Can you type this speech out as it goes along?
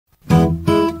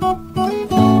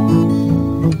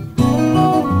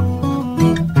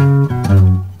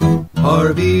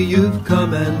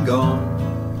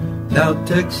Now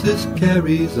Texas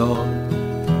carries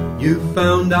on. You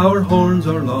found our horns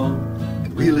are long,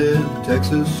 and we live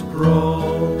Texas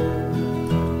strong.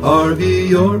 Harvey,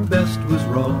 your best was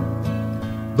wrong,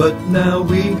 but now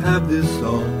we have this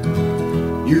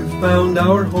song. You found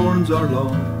our horns are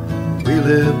long, we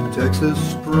live Texas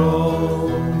strong.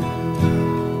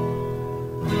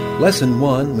 Lesson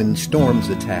 1, when storms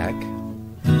attack,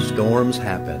 storms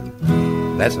happen.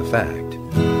 That's a fact.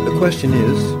 The question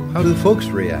is, how do folks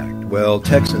react? Well,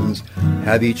 Texans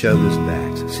have each other's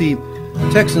backs. See,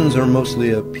 Texans are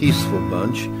mostly a peaceful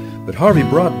bunch, but Harvey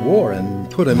brought war and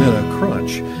put 'em in a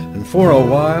crunch, and for a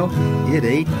while, it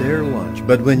ate their lunch.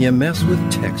 But when you mess with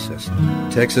Texas,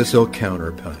 Texas will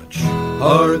counterpunch.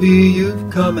 Harvey, you've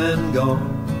come and gone.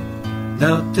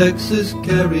 Now Texas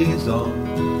carries on.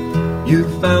 You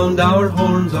found our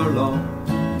horns are long.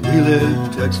 We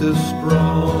live Texas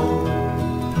strong.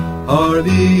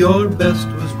 Harvey, your best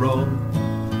was wrong,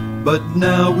 but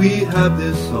now we have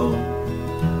this song.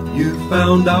 You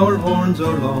found our horns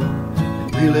are long,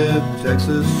 and we live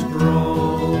Texas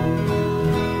strong.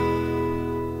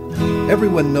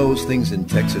 Everyone knows things in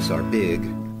Texas are big.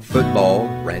 Football,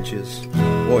 ranches,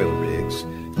 oil rigs.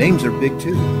 Names are big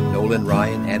too. Nolan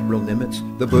Ryan, Admiral Nimitz,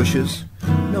 the Bushes.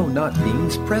 No, not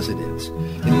Deans, presidents.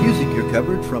 In music you're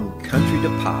covered from country to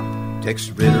pop. Tex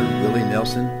Ritter, Willie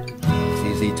Nelson,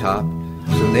 ZZ Top.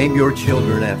 So name your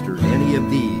children after any of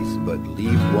these, but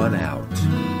leave one out.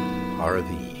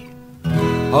 Harvey.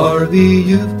 Harvey,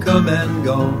 you've come and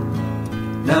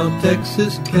gone. Now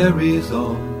Texas carries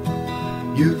on.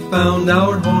 You found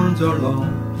our horns are long.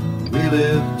 We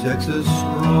live Texas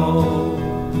strong.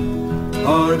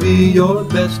 Harvey, your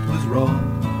best was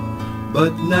wrong,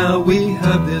 but now we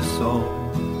have this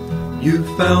song. You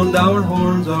found our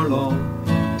horns are long.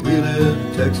 We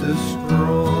live Texas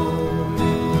strong.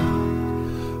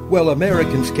 Well,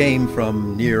 Americans came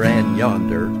from near and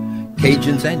yonder.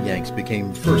 Cajuns and Yanks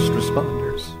became first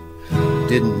responders.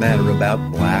 Didn't matter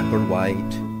about black or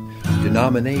white,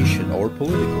 denomination or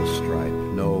political stripe.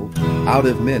 No, out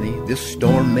of many, this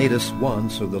storm made us one,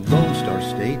 so the Lone Star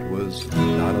State was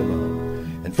not alone.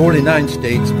 And 49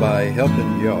 states, by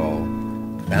helping y'all,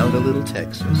 found a little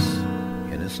Texas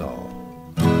in us all.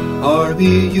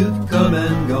 Harvey, you've come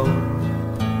and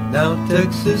gone. Now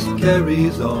Texas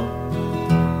carries on.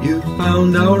 You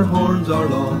found our horns are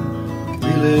long. We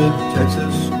live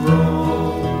Texas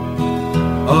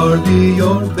strong. Harvey,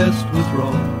 your best was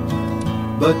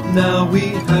wrong, but now we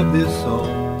have this song.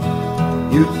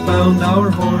 You found our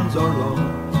horns are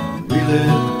long. We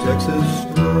live Texas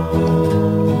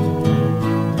strong.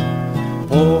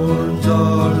 Horns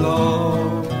are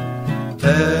long,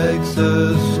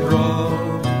 Texas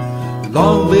strong.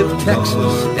 Long live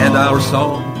Texas and our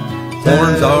song.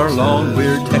 Horns are long,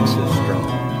 we're Texas strong.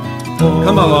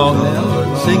 Come along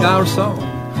now, sing our song.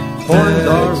 Horns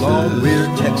are long, we're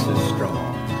Texas strong.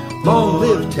 Long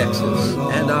live Texas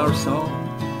and our song.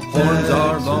 Horns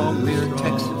are long, we're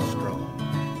Texas strong.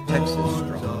 Texas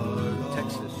strong.